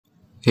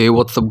Hey,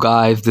 what's up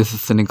guys, this is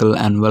Sinical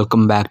and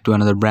welcome back to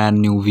another brand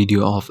new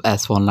video of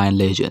Asphalt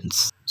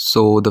Legends.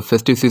 So the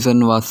festive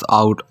season was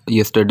out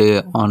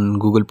yesterday on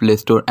Google Play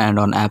Store and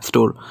on App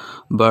Store,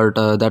 but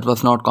that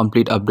was not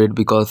complete update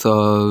because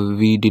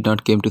we did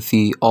not came to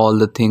see all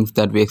the things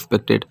that we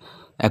expected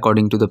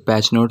according to the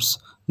patch notes.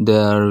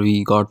 There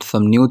we got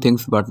some new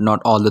things but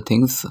not all the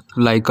things,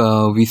 like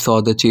we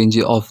saw the change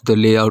of the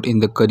layout in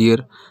the career,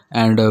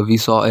 and we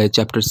saw a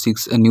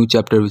new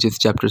chapter which is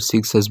chapter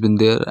 6 has been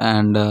there,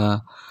 and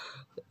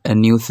a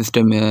new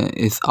system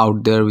is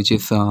out there which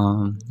is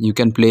you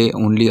can play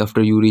only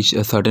after you reach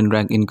a certain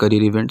rank in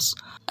career events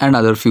and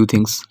other few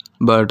things.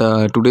 But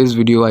today's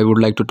video I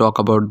would like to talk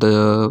about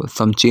the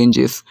some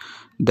changes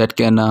that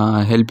can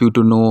help you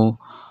to know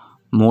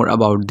more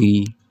about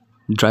the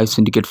Drive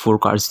Syndicate 4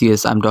 cars.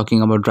 Yes, I'm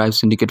talking about Drive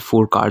Syndicate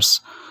 4 cars.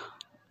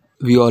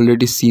 We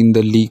already seen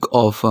the leak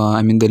of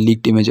the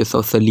leaked images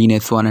of Celine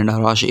S1 and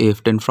Harash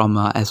AF10 from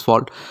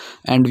Asphalt,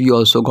 and we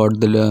also got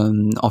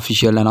the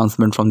official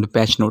announcement from the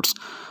patch notes.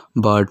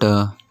 But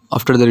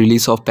after the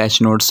release of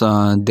patch notes,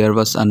 there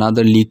was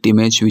another leaked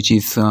image which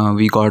is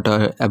we got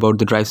about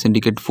the Drive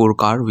Syndicate 4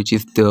 car, which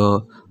is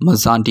the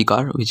Mazzanti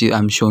car, which is,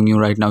 I'm showing you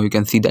right now. You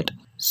can see that.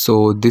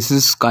 So this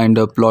is kind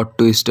of plot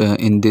twist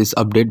in this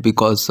update,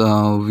 because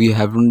we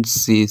haven't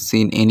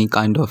seen any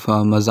kind of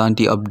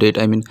Mazzanti update,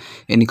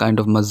 any kind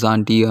of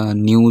Mazzanti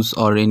news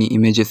or any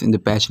images in the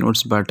patch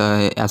notes. But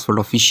Asphalt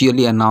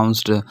officially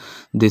announced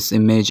this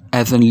image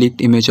as a leaked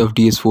image of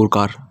DS4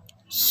 car.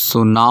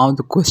 So now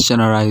the question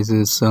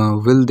arises,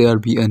 will there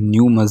be a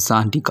new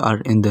Mazzanti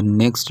car in the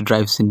next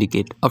Drive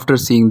Syndicate? After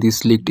seeing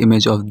this leaked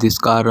image of this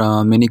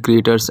car, many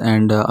creators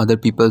and other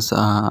people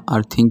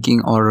are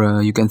thinking,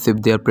 or you can say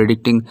they are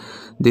predicting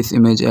this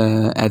image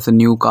as a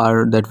new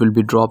car that will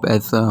be dropped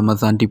as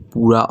Mazzanti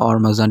Pura or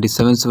Mazzanti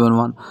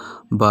 771.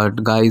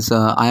 But guys,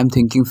 I am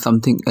thinking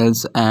something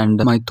else,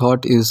 and my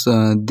thought is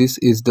this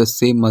is the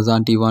same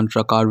Mazzanti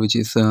Evantra car which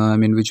is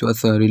which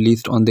was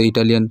released on the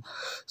Italian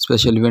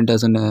special event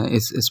as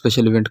a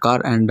special event car.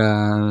 And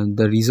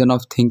the reason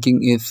of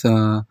thinking is,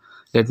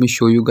 let me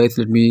show you guys.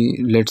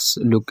 Let's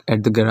look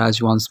at the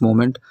garage once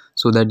moment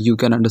so that you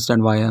can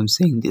understand why I am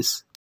saying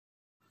this.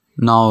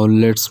 Now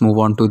let's move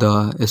on to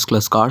the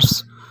S-Class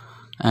cars,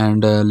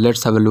 and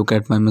let's have a look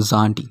at my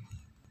Mazzanti.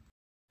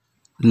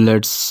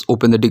 Let's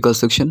open the decal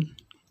section.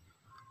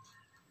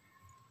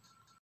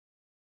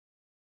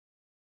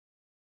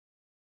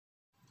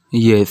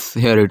 Yes,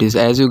 here it is.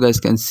 As you guys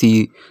can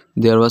see,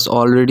 there was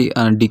already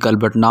a decal,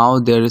 but now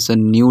there is a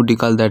new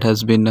decal that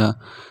has been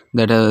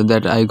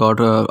that I got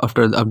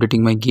after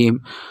updating my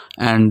game,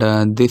 and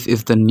this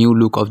is the new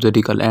look of the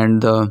decal.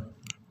 And the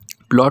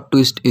plot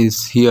twist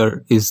is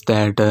here is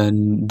that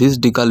this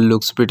decal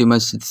looks pretty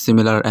much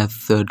similar as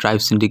the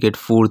Drive Syndicate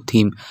 4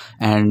 theme,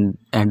 and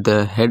at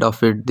the head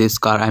of it, this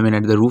car,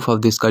 at the roof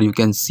of this car, you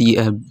can see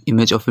an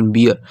image of a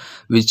beer,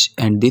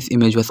 and this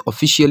image was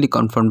officially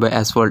confirmed by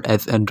Asphalt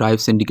as a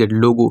Drive Syndicate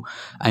logo,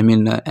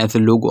 as a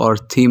logo or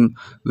theme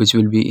which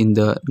will be in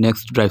the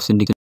next Drive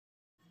Syndicate.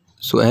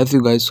 So as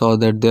you guys saw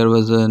that there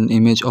was an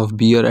image of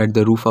beer at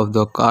the roof of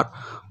the car,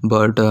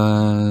 but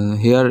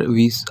here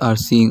we are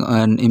seeing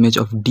an image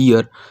of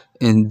deer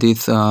in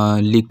this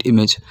leaked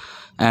image.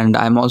 And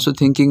I'm also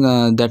thinking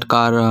that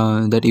car,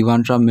 that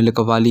Evantra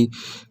Milikavalli,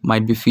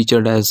 might be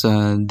featured as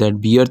that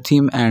beer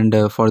theme,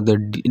 and for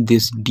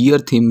this deer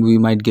theme we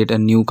might get a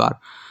new car,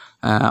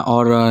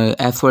 or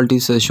Asphalt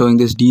is showing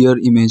this deer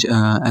image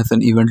as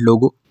an event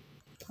logo.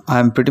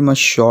 I'm pretty much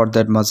sure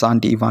that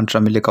Mazzanti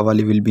Evantra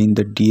Milikavalli will be in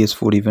the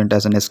DS4 event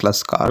as an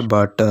S-Class car,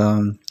 but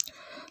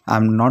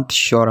I'm not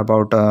sure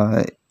about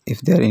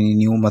if there any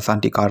new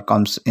Mazzanti car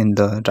comes in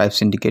the Drive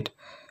Syndicate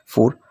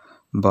 4.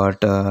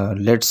 But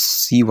let's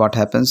see what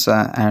happens,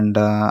 and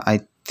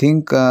I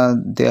think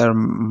there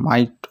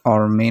might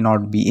or may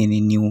not be any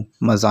new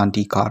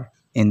Mazzanti car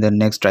in the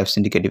next Drive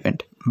Syndicate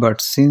event.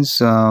 But since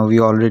we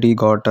already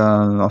got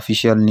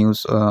official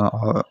news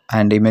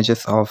and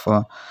images of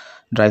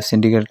Drive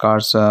Syndicate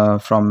cars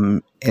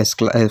from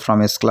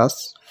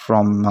S-Class,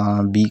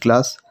 from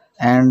B-Class,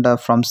 and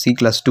from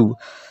C-Class too,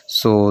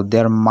 so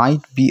there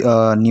might be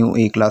a new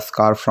A-Class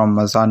car from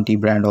Mazzanti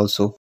brand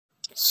also.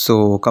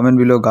 So comment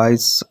below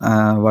guys,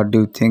 what do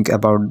you think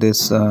about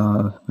this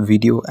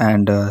video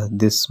and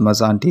this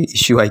Mazzanti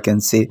issue, I can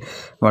say,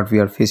 what we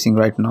are facing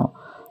right now,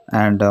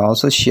 and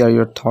also share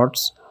your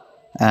thoughts.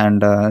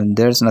 And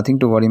there's nothing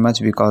to worry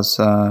much, because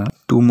 2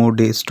 more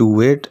days to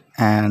wait,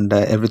 and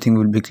everything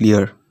will be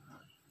clear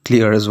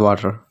as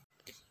water.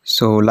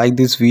 So like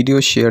this video,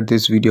 share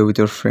this video with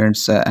your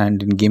friends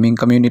and in gaming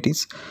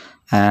communities,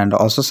 and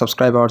also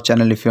subscribe our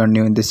channel if you are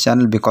new in this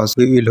channel, because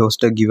we will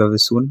host a giveaway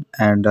soon,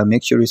 and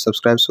make sure you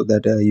subscribe so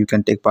that you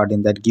can take part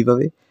in that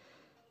giveaway.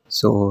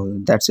 So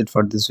that's it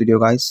for this video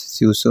guys.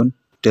 See you soon.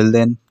 Till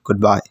then,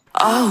 goodbye.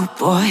 Oh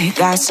boy,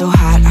 got so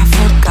hot I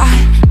forgot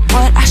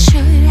what I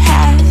should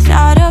have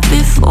thought of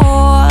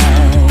before.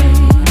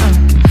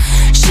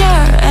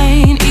 Sure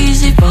ain't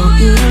easy for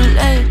you to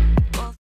let